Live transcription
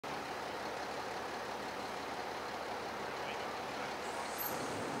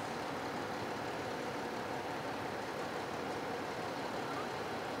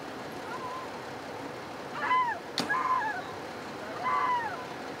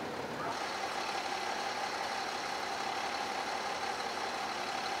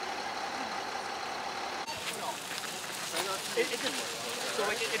So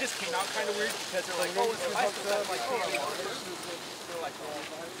like it just came out kind of weird because they're like, oh, it's a life that like they're like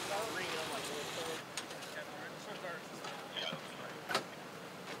green. I'm like,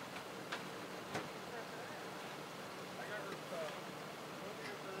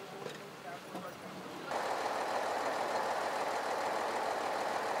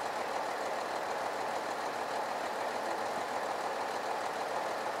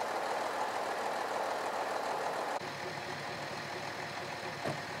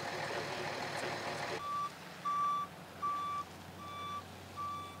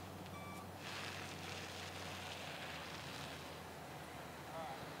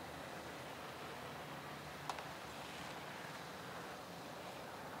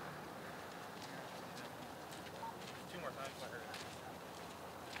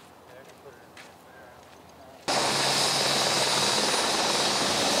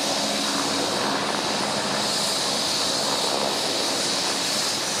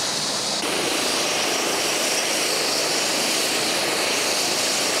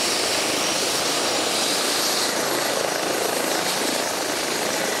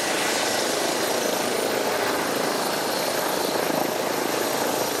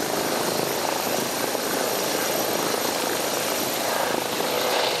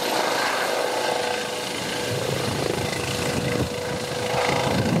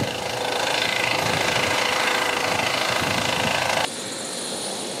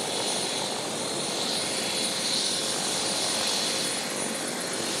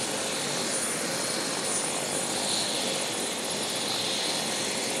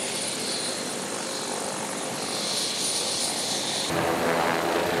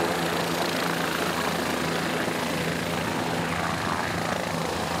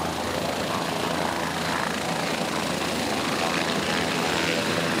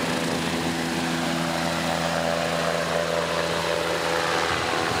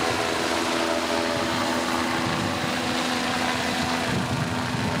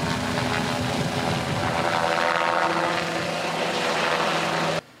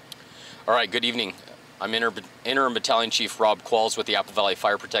 All right, good evening. I'm Interim Battalion Chief Rob Qualls with the Apple Valley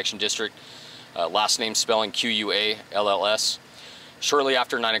Fire Protection District. Last name spelling Q-U-A-L-L-S. Shortly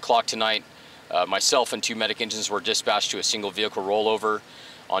after 9 o'clock tonight, myself and 2 medic engines were dispatched to a single vehicle rollover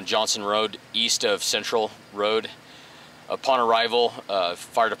on Johnson Road, east of Central Road. Upon arrival,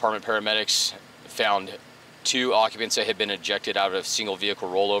 fire department paramedics found 2 occupants that had been ejected out of single vehicle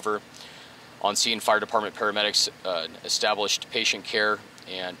rollover. On scene, fire department paramedics established patient care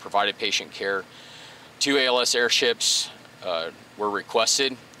and provided patient care. 2 ALS airships were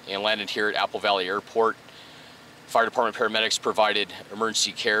requested and landed here at Apple Valley Airport. Fire department paramedics provided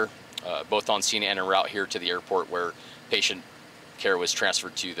emergency care, both on scene and en route here to the airport, where patient care was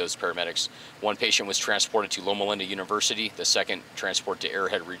transferred to those paramedics. 1 patient was transported to Loma University, the 2nd transported to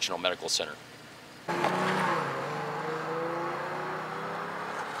Arrowhead Regional Medical Center.